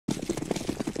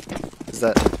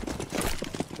that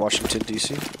Washington,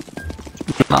 D.C.?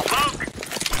 No.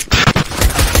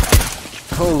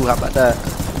 Oh, how about that?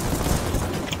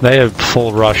 They have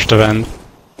full rush to vent.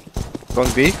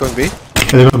 Going B? Going B?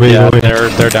 Yeah,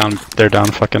 they're down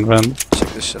fucking vent. Check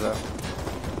this shit out.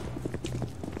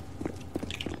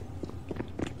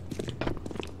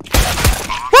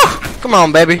 Woo! Come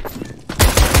on, baby.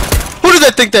 Who do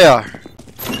they think they are?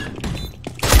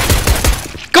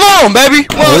 Come on, baby!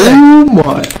 Oh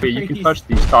my! Wait, you can touch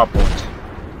these top ones.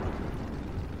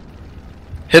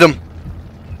 Hit him.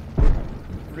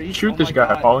 Shoot this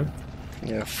guy, Polly.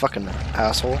 Yeah, fucking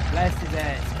asshole. Blast his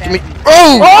ass. Give me. Cappy.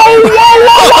 Oh! Oh!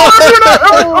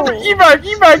 Evac!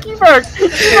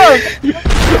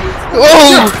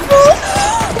 Oh!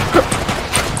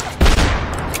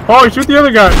 Oh, shoot the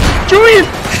other guy! Julian!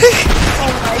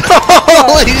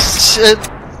 Holy shit!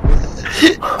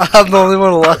 I'm the only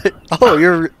one alive. Oh,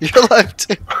 you're alive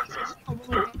too.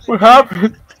 What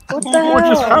happened? What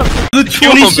just happened? The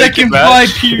 20-second fly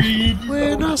period.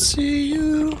 When I see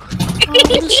you on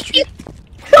the street.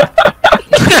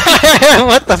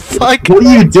 What the fuck? What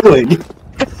are you doing?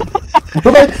 What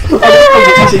am I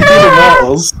teaching you the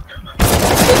models?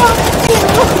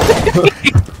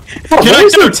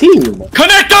 Where's your team?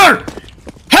 Connector!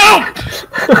 Help!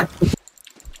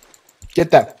 Get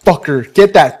that fucker.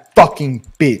 Get that fucking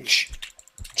bitch.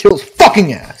 Kill his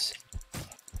fucking ass.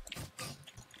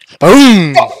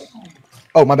 Boom!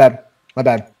 Oh, my bad. My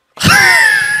bad.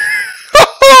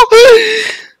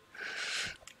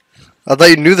 I thought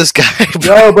you knew this guy.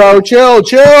 Yo, bro, chill.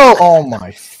 Oh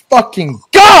my fucking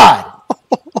god!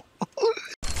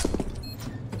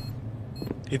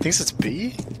 He thinks it's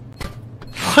B?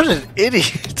 What an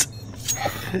idiot!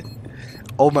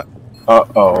 Oh my.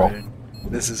 Uh-oh.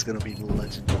 This is gonna be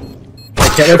legend. I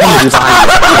can't open the design.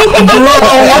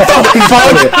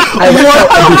 Bro, what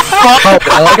the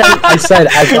fuck? I said,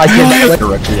 I can't.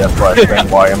 Directly at flashbang,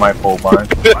 why am I full blind?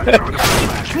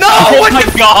 No! Oh my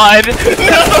god!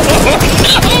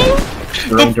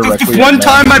 No! Directly One at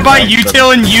time I buy Max,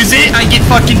 util and use it, I get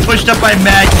fucking pushed up by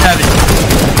Mad Kevin.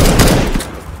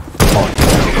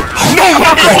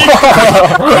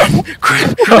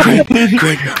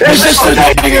 It's just a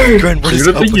dagger! Gren, what is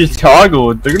They're gonna think you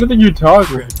toggled. They're gonna think you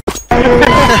toggled.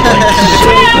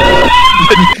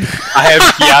 I have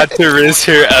got to raise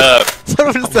her up.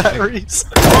 What is that, Reese?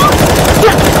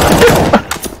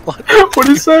 What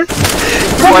is that?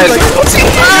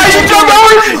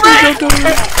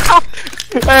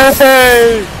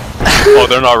 Hey! Oh,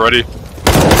 they're not ready.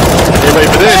 Get ready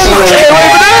for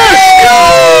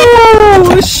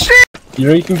this! You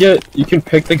know you can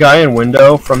pick the guy in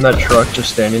window from that truck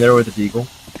just standing there with a deagle.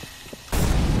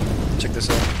 Check this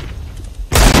out.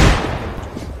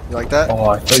 You like that? Oh,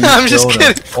 I thought you I'm just killed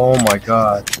him. kidding. Oh my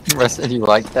god. Rustin, you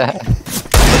like that? I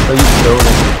thought you killed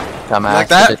him. Dumbass. Like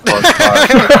that?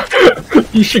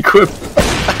 You should quit.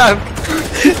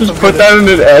 Just put that in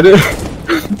an edit.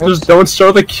 Just don't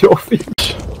show the kill feed.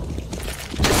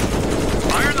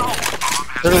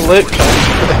 They're lit.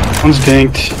 One's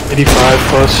dinked. 85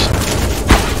 plus.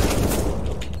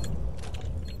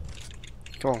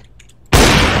 Come on.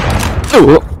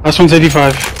 Oh, last one's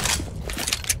 85.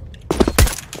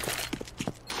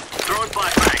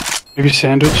 Maybe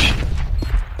sandwich.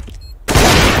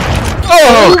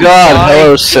 Oh god,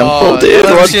 hello, simple, dude,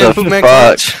 what the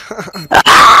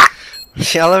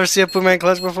fuck? Y'all ever see a Pooh Man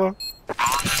clutch before?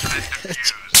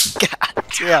 God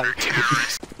damn.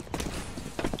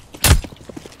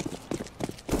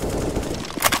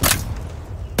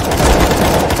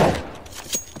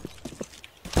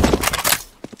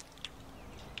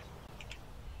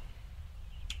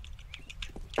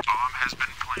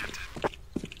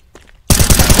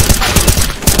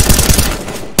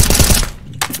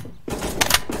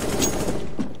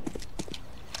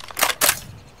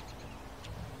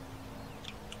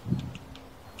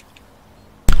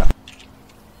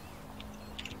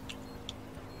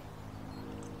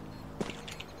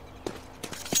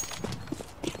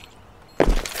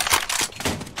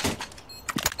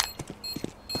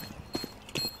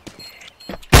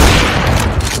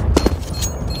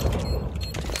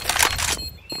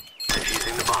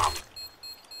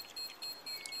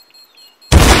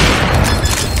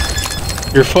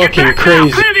 You're fucking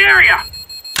crazy.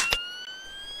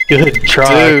 Good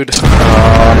try. Dude.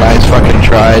 Oh, nice fucking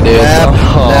try, dude.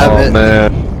 Dab it.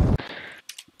 Man.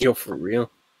 Yo, for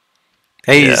real.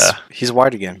 Hey, Yeah. he's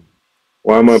white again.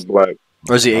 Why am I black?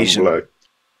 Or is he I'm Asian? black.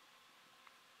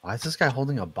 Why is this guy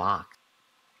holding a box?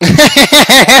 Nah,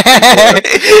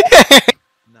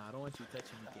 I don't want you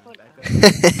touching me.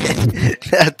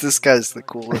 Back up. This guy's the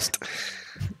coolest.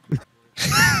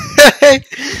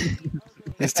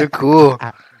 It's too cool.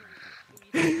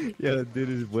 Yo, dude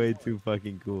is way too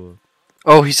fucking cool.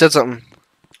 Oh, he said something.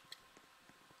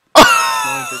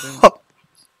 What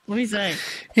did he say?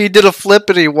 He did a flip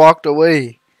and he walked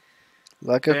away.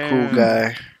 Like a cool Damn.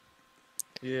 guy.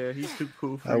 Yeah, he's too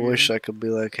cool for I you. wish I could be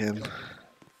like him.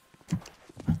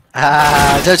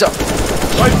 Ah, Jojo.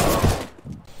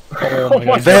 Oh my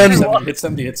god. Ben. Hit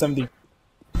 70, hit 70.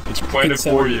 It's planted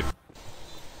for you.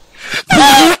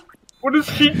 What is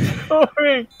he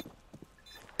doing?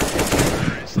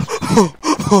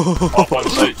 Off on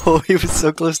site. Oh, he was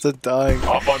so close to dying.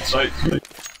 Off on site.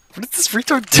 What is this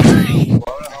retard doing?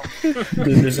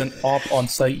 Dude, there's an op on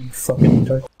site, you fucking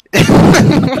retard.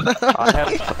 I have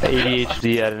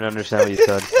ADHD, I didn't understand what you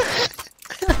said.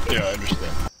 Yeah, I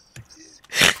understand.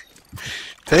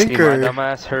 See, my Tinker.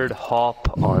 dumbass heard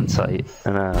hop on site,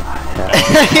 and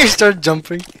yeah. You start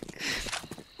jumping.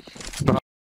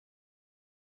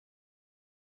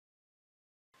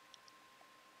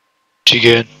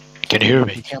 Chicken, can you hear You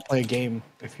me? can't play a game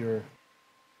if you're.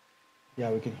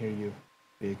 Yeah, we can hear you,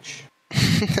 bitch.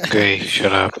 Okay,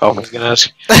 shut up. I was gonna ask.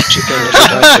 Chicken, what's your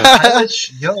time zone?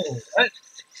 Pilots? Yo, what?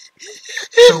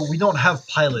 So we don't have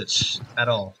pilots at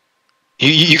all.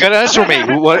 You gotta answer me.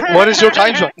 What is your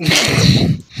time zone?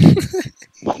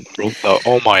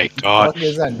 Oh my god. What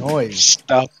is that noise?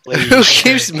 Stop, please. Who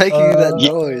keeps making that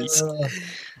noise?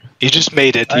 You just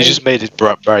made it. You just made it,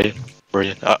 Brian.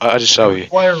 Brian. I just saw you. I'm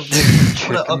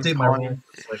gonna update my role.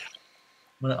 Like,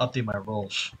 I'm gonna update my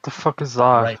roles. What the fuck is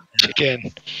that? Right.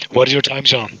 Chicken, what is your time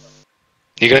zone?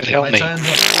 You gotta tell My me. time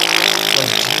zone.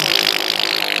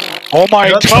 Oh my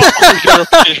Shut god! You're a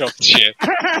piece of shit.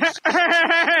 Shut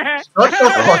the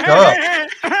fuck up.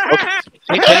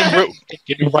 Hey,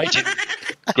 can you write in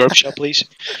group chat, please?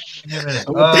 Give me a minute.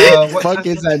 What the What fuck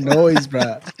is that noise,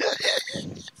 bruh?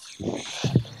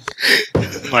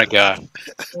 Oh my god.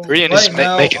 Brian is Right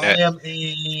now, making I it. am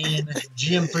in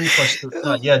GM3 plus 3.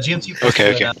 Yeah, GM2 plus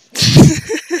Okay, 3 okay.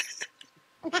 right